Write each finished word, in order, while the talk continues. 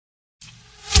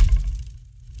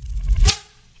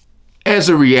As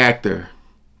a reactor,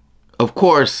 of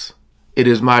course, it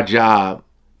is my job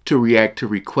to react to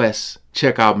requests,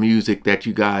 check out music that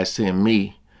you guys send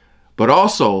me. But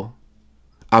also,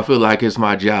 I feel like it's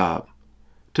my job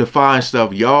to find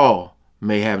stuff y'all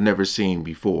may have never seen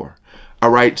before. All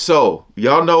right, so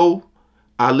y'all know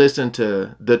I listened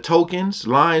to The Tokens,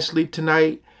 Lion Sleep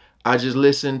Tonight. I just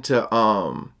listened to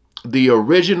the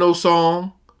original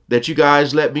song that you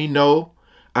guys let me know.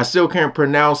 I still can't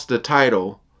pronounce the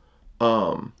title,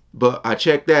 but I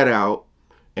checked that out.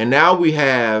 And now we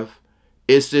have,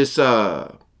 it's this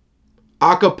Acappella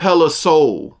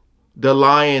Soul, The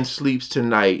Lion Sleeps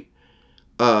Tonight,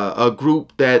 a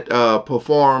group that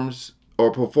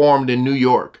performed in New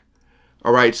York.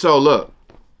 All right, so look,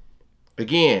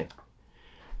 again,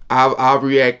 I've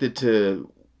reacted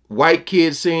to White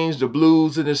Kid Sings the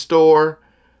Blues in the Store.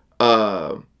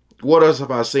 What else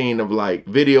have I seen of like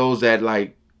videos that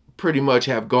like pretty much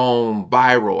have gone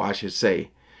viral, I should say.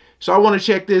 So I want to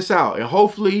check this out, and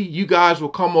hopefully you guys will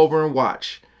come over and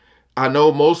watch. I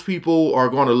know most people are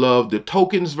going to love the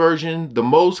Tokens version the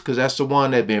most because that's the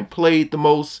one that's been played the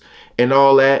most and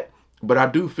all that. But I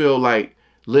do feel like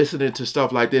listening to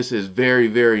stuff like this is very,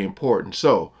 very important.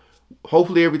 So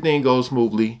hopefully everything goes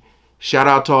smoothly. Shout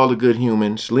out to all the good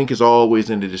humans. Link is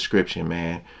always in the description,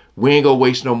 man. We ain't gonna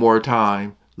waste no more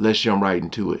time. Let's jump right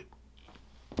into it.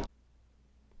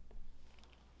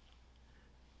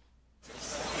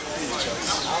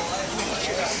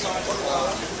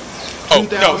 Oh,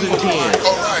 2010. No.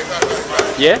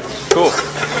 Right. Yeah? Cool.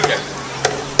 Okay.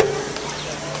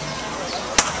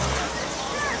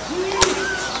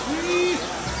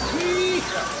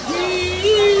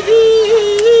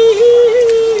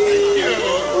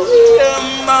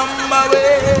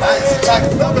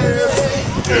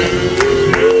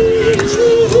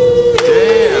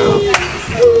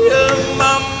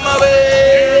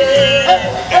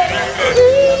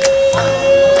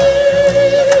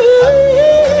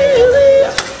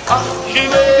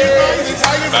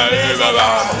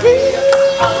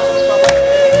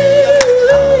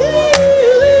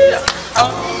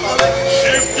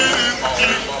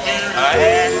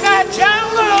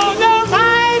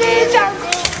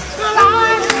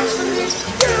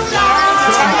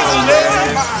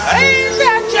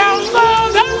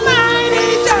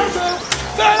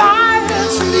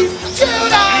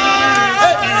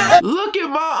 Look at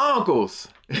my uncles.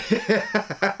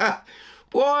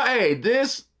 Boy, hey,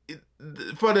 this,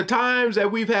 for the times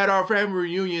that we've had our family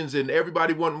reunions and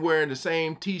everybody wasn't wearing the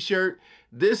same t-shirt,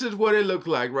 this is what it looked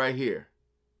like right here.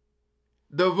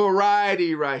 The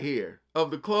variety right here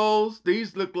of the clothes.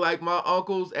 These look like my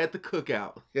uncles at the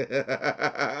cookout.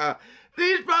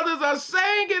 These brothers are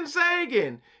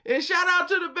singing. And shout out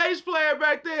to the bass player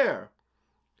back there.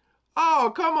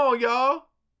 Oh, come on, y'all.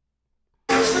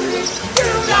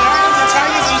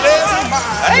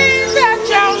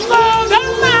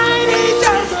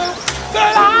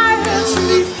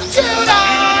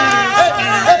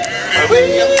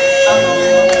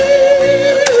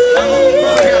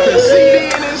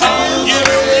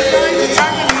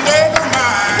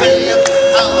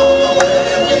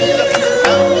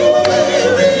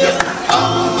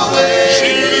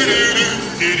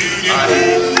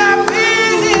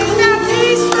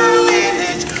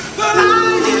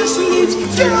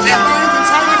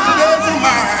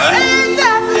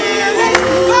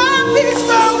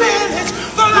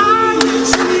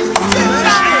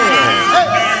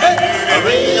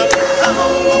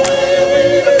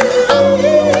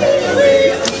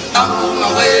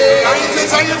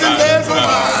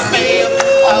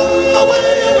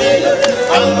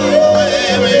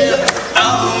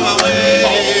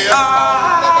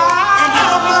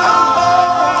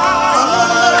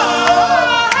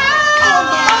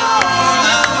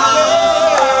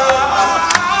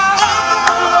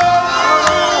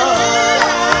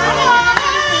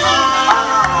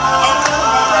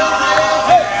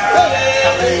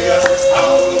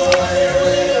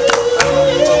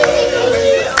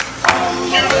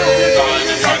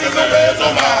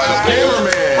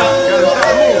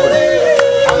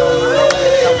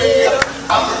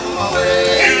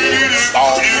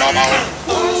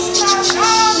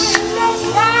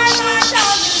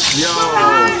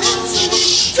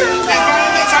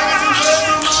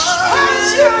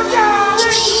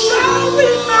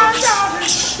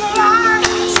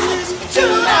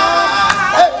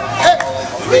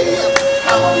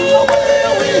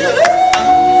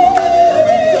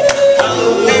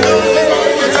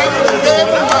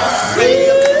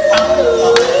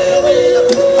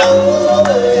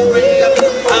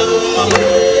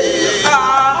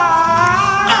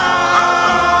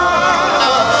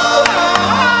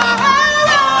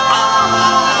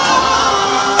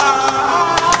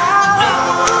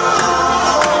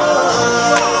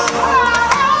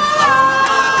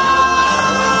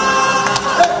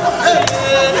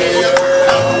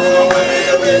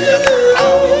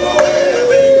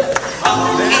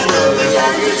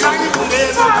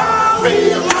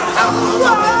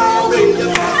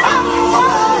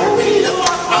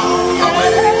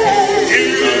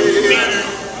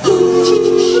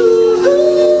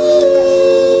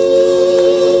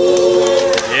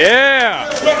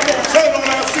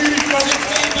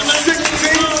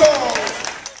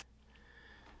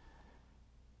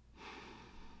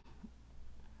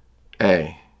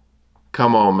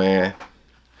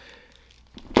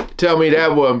 Tell me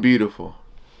that wasn't beautiful.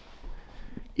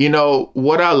 You know,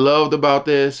 what I loved about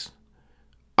this,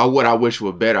 or what I wish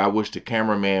was better, I wish the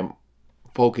cameraman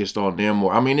focused on them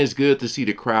more. I mean, it's good to see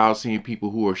the crowd, seeing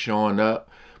people who are showing up,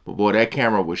 but boy, that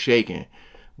camera was shaking.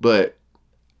 But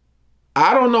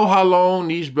I don't know how long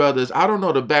these brothers, I don't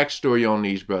know the backstory on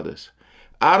these brothers.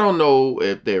 I don't know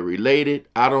if they're related.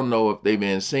 I don't know if they've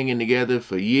been singing together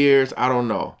for years. I don't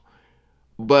know.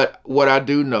 But what I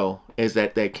do know is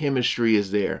that that chemistry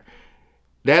is there.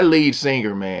 That lead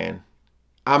singer, man,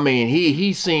 I mean,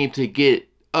 he seemed to get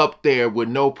up there with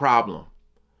no problem.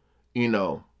 You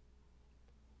know,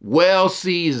 well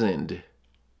seasoned.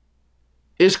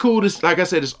 It's cool to, like I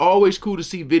said, it's always cool to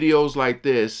see videos like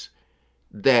this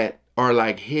that are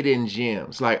like hidden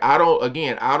gems. Like I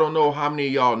don't know how many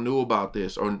of y'all knew about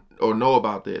this or know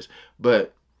about this,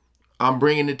 but I'm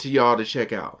bringing it to y'all to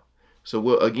check out. So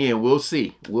we'll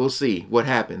see what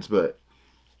happens. But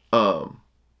I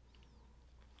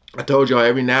told y'all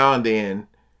every now and then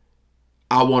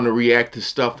I want to react to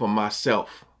stuff for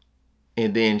myself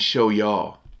and then show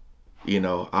y'all. You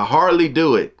know, I hardly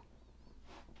do it.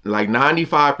 Like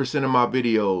 95% of my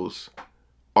videos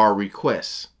are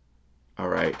requests. All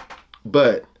right.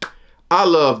 But I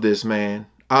love this, man.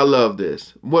 I love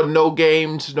this. What, no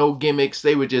games, no gimmicks.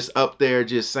 They were just up there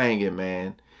just singing,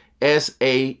 man.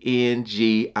 S-A-N-G-I-N-G.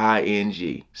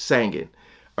 Singing.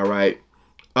 All right.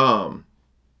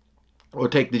 Or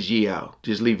take the G out.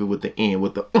 Just leave it with the N,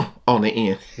 with the on the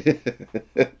end.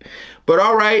 But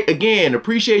all right, again,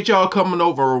 appreciate y'all coming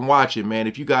over and watching, man.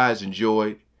 If you guys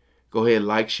enjoyed, go ahead,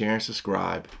 like, share, and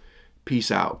subscribe. Peace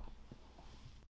out.